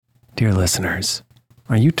Dear listeners,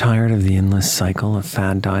 are you tired of the endless cycle of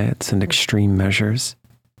fad diets and extreme measures?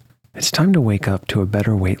 It's time to wake up to a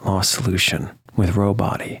better weight loss solution with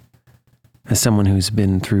Rowbody. As someone who's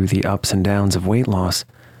been through the ups and downs of weight loss,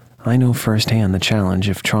 I know firsthand the challenge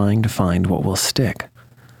of trying to find what will stick.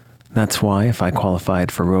 That's why if I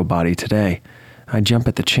qualified for Rowbody today, I'd jump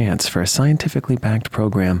at the chance for a scientifically backed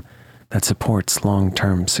program that supports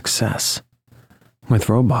long-term success. With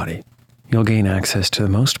Rowbody, you'll gain access to the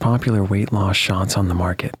most popular weight loss shots on the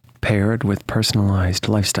market, paired with personalized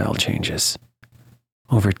lifestyle changes.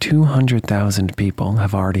 Over 200,000 people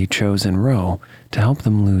have already chosen Row to help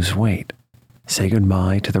them lose weight. Say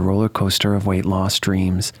goodbye to the roller coaster of weight loss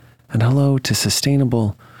dreams and hello to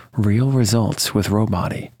sustainable, real results with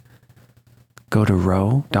Rowbody. Go to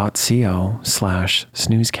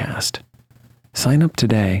row.co/snoozecast. Sign up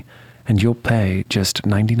today and you'll pay just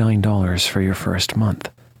 $99 for your first month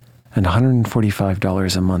and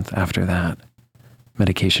 $145 a month after that.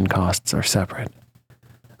 Medication costs are separate.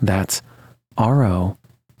 That's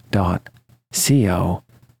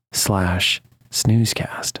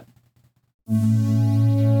ro.co/snoozecast.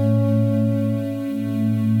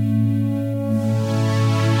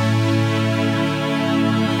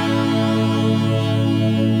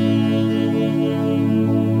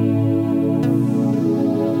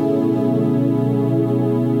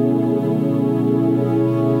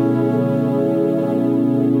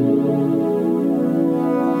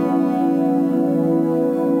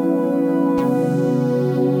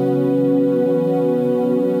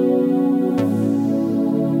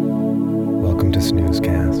 Welcome to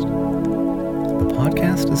Snoozecast, the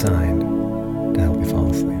podcast designed to help you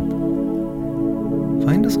fall asleep.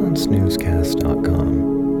 Find us on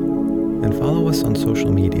snoozecast.com and follow us on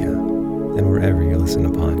social media and wherever you listen to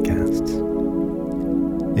podcasts.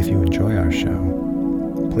 If you enjoy our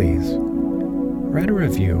show, please write a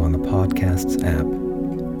review on the podcast's app.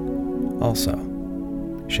 Also,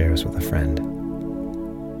 share us with a friend.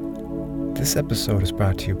 This episode is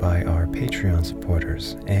brought to you by our Patreon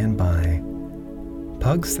supporters and by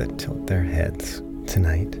Pugs That Tilt Their Heads.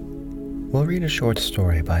 Tonight, we'll read a short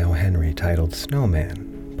story by O. Henry titled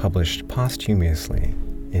Snowman, published posthumously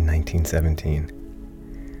in 1917.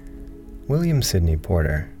 William Sidney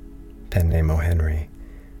Porter, pen name O. Henry,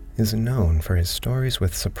 is known for his stories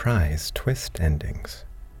with surprise twist endings.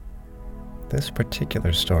 This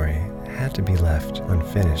particular story had to be left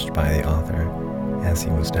unfinished by the author as he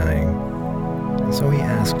was dying, so he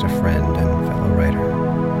asked a friend and fellow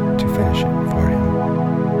writer to finish it for him.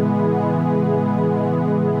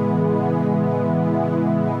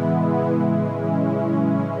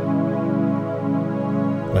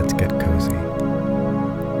 Let's get cozy.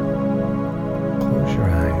 Close your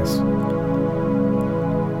eyes.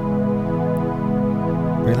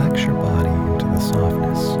 Relax your body into the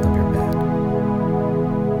softness of your bed.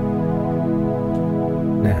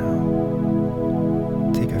 Now,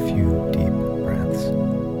 take a few deep breaths.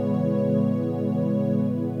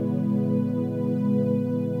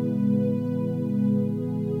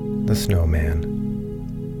 The Snowman.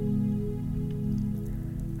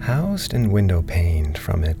 Housed and window-paned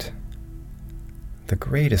from it, the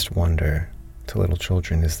greatest wonder to little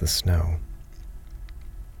children is the snow.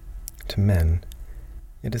 To men,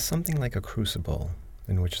 it is something like a crucible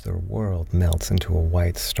in which the world melts into a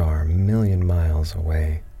white star a million miles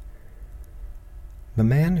away. The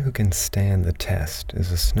man who can stand the test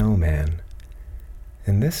is a snowman,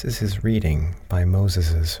 and this is his reading by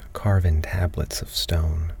Moses' carven tablets of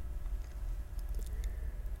stone.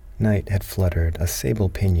 Night had fluttered a sable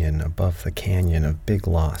pinion above the canyon of Big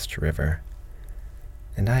Lost River,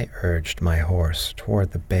 and I urged my horse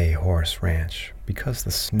toward the Bay Horse Ranch because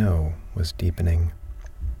the snow was deepening.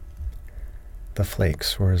 The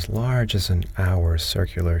flakes were as large as an hour's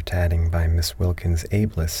circular tatting by Miss Wilkins'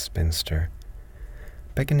 ablest spinster,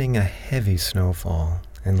 beckoning a heavy snowfall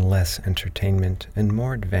and less entertainment and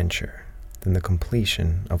more adventure than the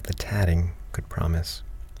completion of the tatting could promise.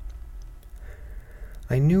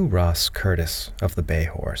 I knew Ross Curtis of the Bay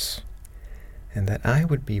Horse, and that I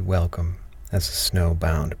would be welcome as a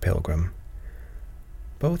snow-bound pilgrim,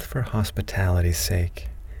 both for hospitality's sake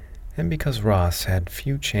and because Ross had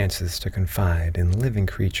few chances to confide in living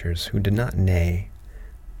creatures who did not neigh,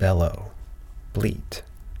 bellow, bleat,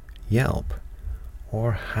 yelp,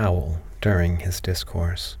 or howl during his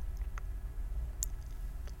discourse.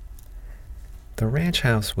 The ranch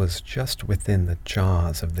house was just within the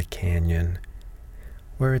jaws of the canyon,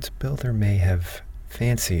 where its builder may have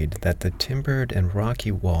fancied that the timbered and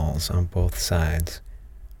rocky walls on both sides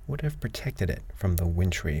would have protected it from the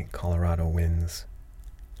wintry Colorado winds.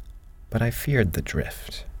 But I feared the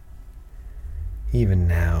drift. Even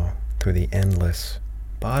now, through the endless,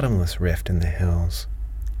 bottomless rift in the hills,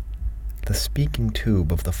 the speaking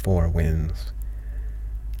tube of the four winds,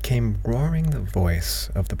 came roaring the voice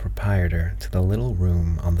of the proprietor to the little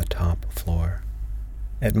room on the top floor.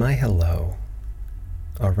 At my hello,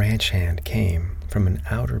 a ranch hand came from an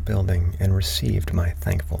outer building and received my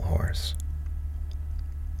thankful horse.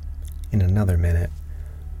 In another minute,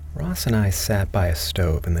 Ross and I sat by a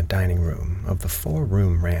stove in the dining room of the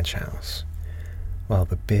four-room ranch house, while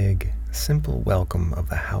the big, simple welcome of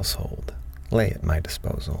the household lay at my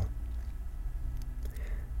disposal.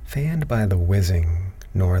 Fanned by the whizzing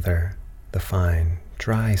norther, the fine,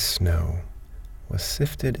 dry snow was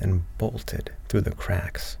sifted and bolted through the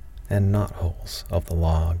cracks and knotholes of the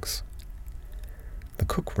logs. The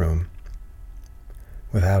cook room,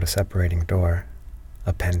 without a separating door,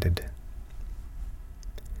 appended.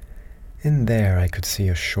 In there I could see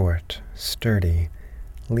a short, sturdy,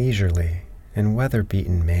 leisurely, and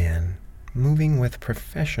weather-beaten man moving with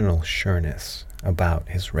professional sureness about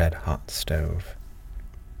his red-hot stove.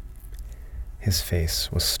 His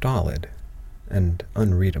face was stolid and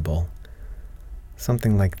unreadable,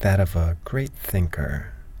 something like that of a great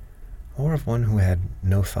thinker, or of one who had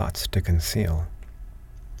no thoughts to conceal.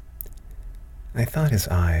 I thought his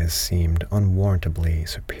eyes seemed unwarrantably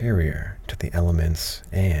superior to the elements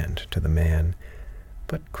and to the man,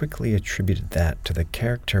 but quickly attributed that to the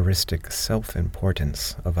characteristic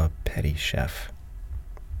self-importance of a petty chef.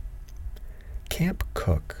 Camp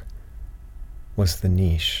cook was the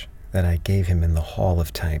niche that I gave him in the Hall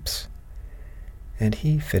of Types, and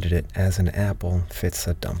he fitted it as an apple fits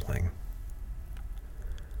a dumpling.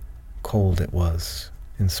 Cold it was,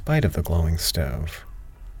 in spite of the glowing stove,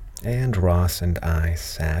 and Ross and I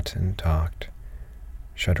sat and talked,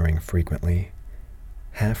 shuddering frequently,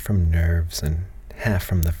 half from nerves and half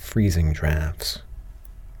from the freezing draughts.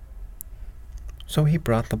 So he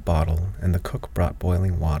brought the bottle, and the cook brought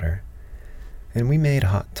boiling water, and we made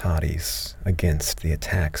hot toddies against the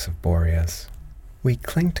attacks of Boreas. We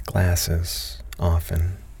clinked glasses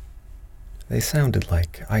often. They sounded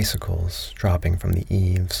like icicles dropping from the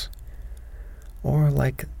eaves, or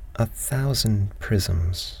like 1,000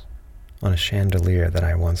 prisms on a chandelier that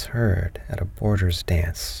I once heard at a boarder's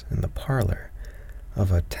dance in the parlor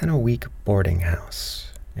of a 10-a-week boarding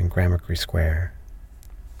house in Gramercy Square.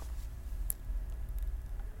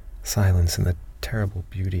 Silence in the terrible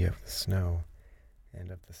beauty of the snow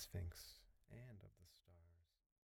and of the Sphinx.